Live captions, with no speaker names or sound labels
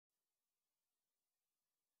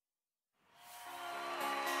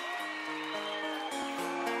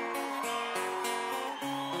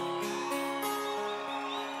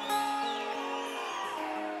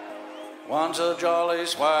once a jolly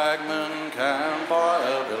swagman camped by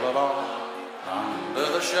a billabong under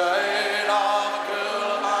the shade of a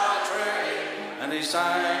coolabah tree, and he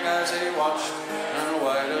sang as he watched and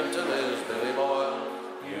waited till his billy boiled.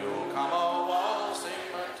 You'll come a waltzing.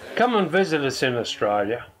 Come and visit us in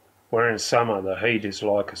Australia, where in summer the heat is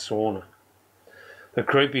like a sauna. The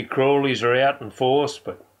creepy crawlies are out in force,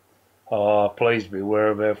 but please beware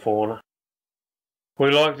of our fauna.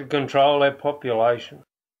 We like to control our population,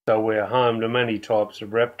 so we're home to many types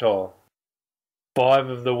of reptile. 5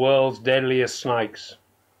 of the world's deadliest snakes,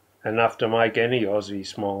 enough to make any Aussie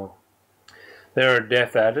smile. There are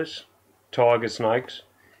death adders, tiger snakes,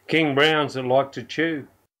 king browns that like to chew.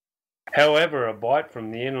 However, a bite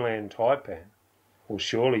from the inland taipan will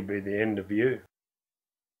surely be the end of you.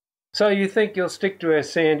 So you think you'll stick to our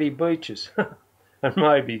sandy beaches and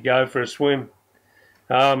maybe go for a swim?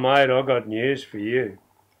 Oh mate, I got news for you.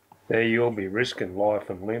 There you'll be risking life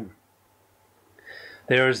and limb.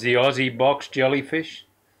 There is the Aussie box jellyfish,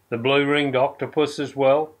 the blue-ringed octopus as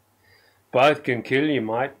well. Both can kill you,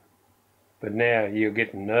 mate, but now you're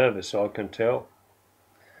getting nervous, I can tell.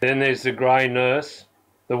 Then there's the grey nurse,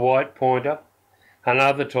 the white pointer, and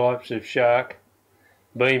other types of shark.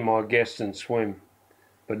 Be my guest and swim,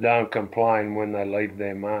 but don't complain when they leave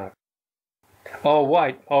their mark. Oh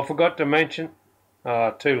wait, I forgot to mention.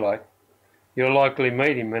 Too late. You'll likely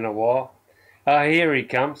meet him in a while. Here he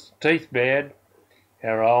comes, teeth bared.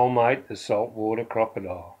 Our old mate, the saltwater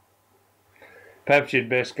crocodile. Perhaps you'd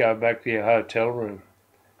best go back to your hotel room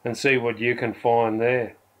and see what you can find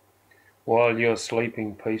there. While you're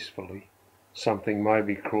sleeping peacefully, something may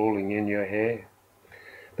be crawling in your hair.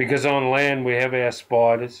 Because on land we have our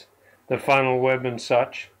spiders, the funnel web and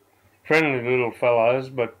such. Friendly little fellows,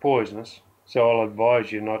 but poisonous, so I'll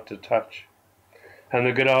advise you not to touch. And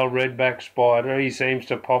the good old redback spider, he seems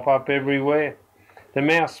to pop up everywhere. The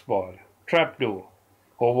mouse spider, trapdoor,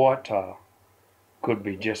 or whitetail could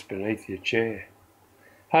be just beneath your chair.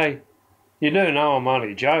 Hey, you do know I'm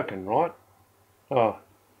only joking, right? Oh,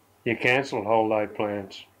 you cancelled holiday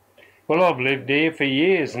plans. Well, I've lived here for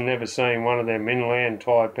years and never seen one of them inland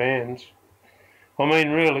taipans. I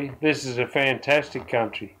mean, really, this is a fantastic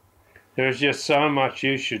country. There is just so much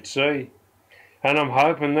you should see. And I'm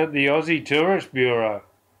hoping that the Aussie Tourist Bureau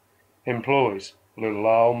employs little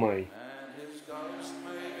old me.